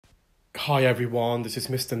Hi everyone, this is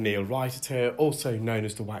Mr Neel Raithatha, also known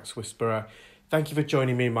as the Wax Whisperer. Thank you for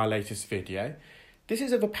joining me in my latest video. This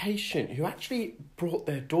is of a patient who actually brought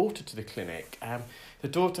their daughter to the clinic. The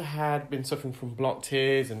daughter had been suffering from blocked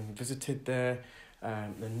ears and visited the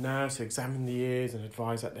nurse who examined the ears and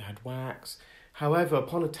advised that they had wax. However,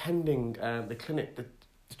 upon attending the clinic, the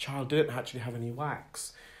child didn't actually have any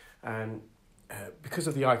wax. And because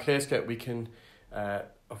of the iClearScope, we can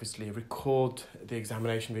obviously record the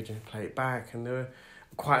examination video and play it back, and they were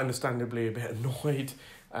quite understandably a bit annoyed.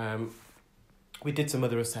 We did some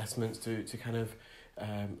other assessments to kind of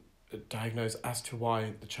diagnose as to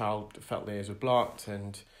why the child felt the ears were blocked,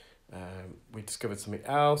 and we discovered something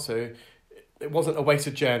else, so it wasn't a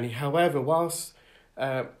wasted journey. However, whilst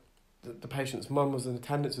the patient's mum was in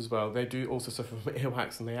attendance as well, they do also suffer from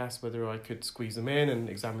earwax, and they asked whether I could squeeze them in and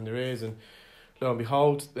examine their ears, and lo and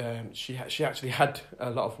behold, she actually had a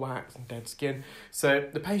lot of wax and dead skin. So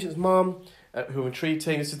the patient's mum, who we're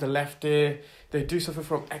treating, this is the left ear. They do suffer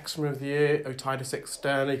from eczema of the ear, otitis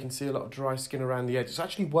externa. You can see a lot of dry skin around the edge. It's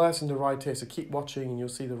actually worse in the right ear, so keep watching and you'll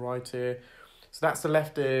see the right ear. So that's the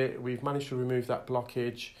left ear. We've managed to remove that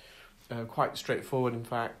blockage, quite straightforward in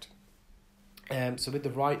fact. So with the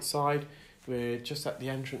right side, we're just at the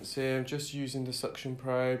entrance here, just using the suction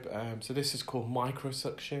probe. So this is called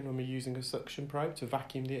microsuction when we're using a suction probe to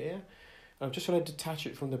vacuum the ear. I'm just going to detach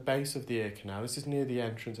it from the base of the ear canal. This is near the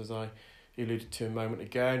entrance, as I alluded to a moment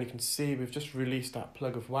ago, and you can see we've just released that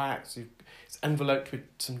plug of wax. It's enveloped with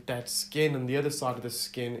some dead skin, and the other side of the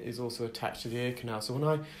skin is also attached to the ear canal. So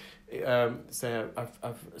when I say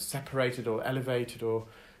I've separated or elevated or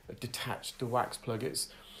detached the wax plug, it's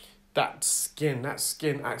that skin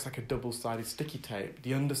acts like a double-sided sticky tape.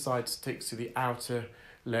 The underside sticks to the outer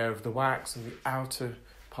layer of the wax, and the outer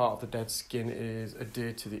part of the dead skin is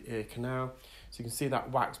adhered to the ear canal. So you can see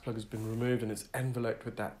that wax plug has been removed and it's enveloped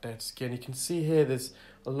with that dead skin. You can see here there's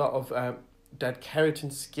a lot of dead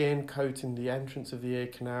keratin skin coating the entrance of the ear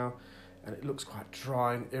canal, and it looks quite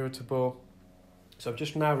dry and irritable. So I'm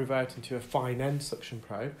just now reverting to a fine end suction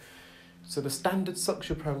probe. So the standard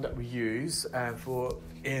suction probe that we use for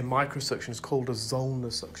ear microsuction is called a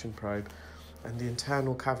Zollner suction probe, and the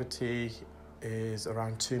internal cavity is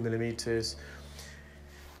around 2 millimeters.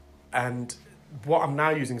 And what I'm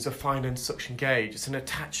now using is a fine end suction gauge. It's an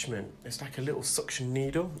attachment. It's like a little suction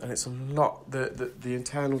needle, and it's a lot. The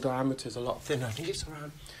internal diameter is a lot thinner. I think it's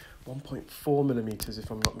around 1.4 millimeters,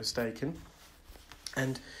 if I'm not mistaken.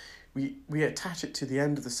 And we attach it to the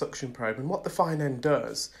end of the suction probe. And what the fine end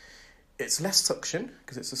does, it's less suction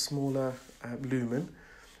because it's a smaller lumen,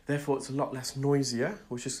 therefore it's a lot less noisier,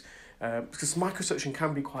 which is because microsuction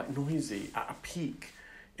can be quite noisy. At a peak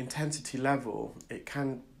intensity level, it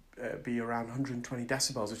can be around 120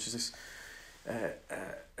 decibels, which is this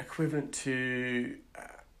equivalent to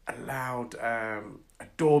a loud a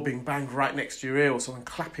door being banged right next to your ear, or someone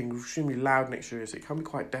clapping extremely loud next to your ear. So it can be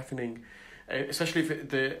quite deafening, especially if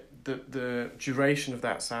the duration of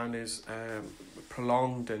that sound is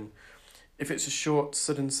prolonged, and if it's a short,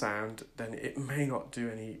 sudden sound, then it may not do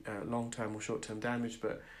any long-term or short-term damage,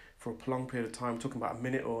 but for a prolonged period of time, talking about a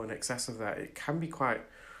minute or in excess of that, it can be quite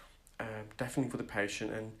deafening for the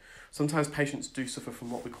patient. And sometimes patients do suffer from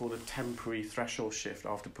what we call a temporary threshold shift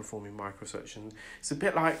after performing microsuction. It's a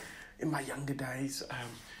bit like in my younger days, I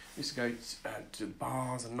used to go to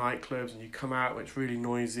bars and nightclubs, and you come out when it's really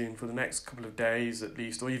noisy, and for the next couple of days at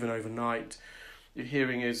least, or even overnight, your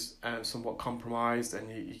hearing is somewhat compromised,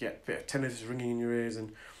 and you get a bit of tinnitus ringing in your ears,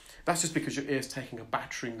 and that's just because your ear's taking a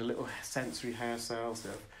battering. The little sensory hair cells,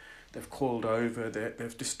 they've coiled over,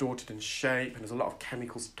 they've distorted in shape, and there's a lot of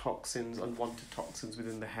chemicals, toxins, unwanted toxins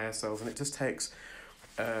within the hair cells, and it just takes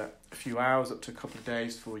a few hours up to a couple of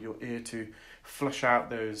days for your ear to flush out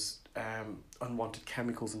those unwanted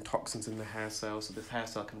chemicals and toxins in the hair cells, so the hair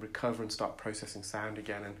cell can recover and start processing sound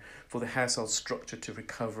again, and for the hair cell structure to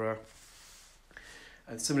recover.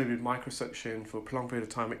 And similarly with microsuction, for a prolonged period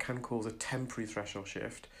of time, it can cause a temporary threshold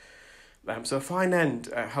shift. So a fine end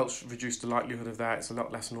helps reduce the likelihood of that. It's a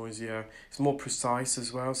lot less noisier. It's more precise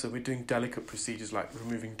as well. So we're doing delicate procedures like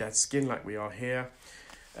removing dead skin like we are here.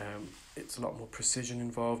 It's a lot more precision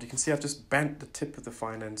involved. You can see I've just bent the tip of the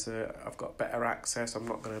fine end, so I've got better access. I'm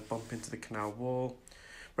not going to bump into the canal wall.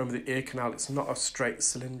 Remember, the ear canal, it's not a straight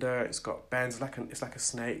cylinder. It's got bends. It's like a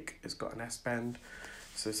snake. It's got an S-bend.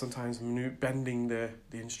 So sometimes bending the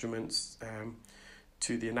instruments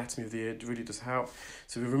to the anatomy of the ear really does help.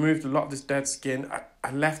 So we removed a lot of this dead skin.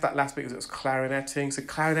 I left that last bit because it was clarinetting. So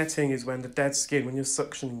clarinetting is when the dead skin, when you're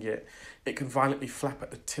suctioning it, it can violently flap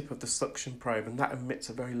at the tip of the suction probe, and that emits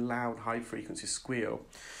a very loud, high-frequency squeal.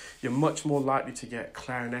 You're much more likely to get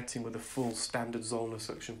clarinetting with a full standard Zollner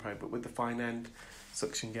suction probe, but with the fine end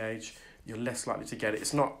suction gauge, you're less likely to get it.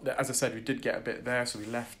 It's not, as I said, we did get a bit there, so we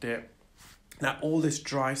left it. Now, all this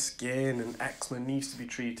dry skin and eczema needs to be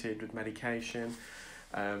treated with medication.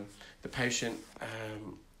 The patient,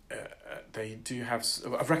 they do have,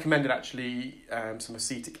 I've recommended actually some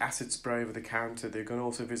acetic acid spray over the counter. They're going to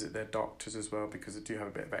also visit their doctors as well because they do have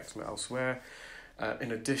a bit of eczema elsewhere.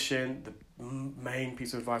 In addition, the main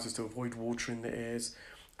piece of advice is to avoid water in the ears.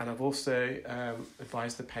 And I've also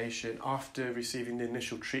advised the patient, after receiving the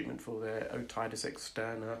initial treatment for their otitis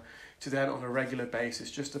externa, to then on a regular basis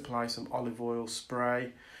just apply some olive oil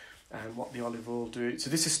spray. And what the olive oil do, so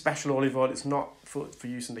this is special olive oil, it's not for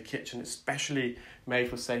use in the kitchen, it's specially made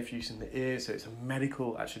for safe use in the ears, so it's a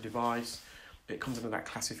medical actual device. It comes under that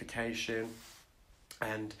classification.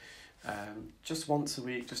 And just once a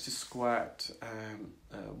week, just to squirt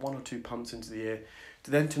 1 or 2 pumps into the ear,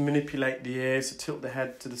 to manipulate the ears, to tilt the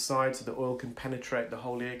head to the side so the oil can penetrate the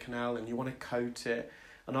whole ear canal, and you want to coat it.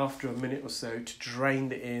 And after a minute or so, to drain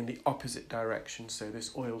the ear in the opposite direction, so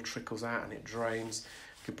this oil trickles out and it drains.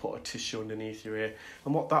 You can put a tissue underneath your ear.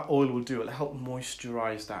 And what that oil will do, it'll help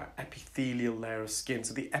moisturise that epithelial layer of skin.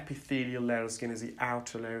 So the epithelial layer of skin is the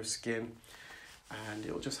outer layer of skin. And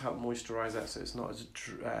it'll just help moisturise that so it's not as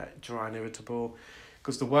dry and irritable.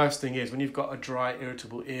 Because the worst thing is when you've got a dry,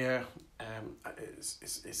 irritable ear,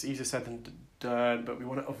 it's easier said than done, but we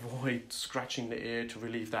want to avoid scratching the ear to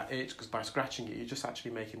relieve that itch, because by scratching it, you're just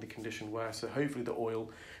actually making the condition worse. So hopefully the oil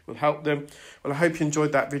will help them. Well, I hope you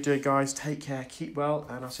enjoyed that video, guys. Take care, keep well,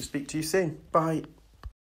 and I'll speak to you soon. Bye.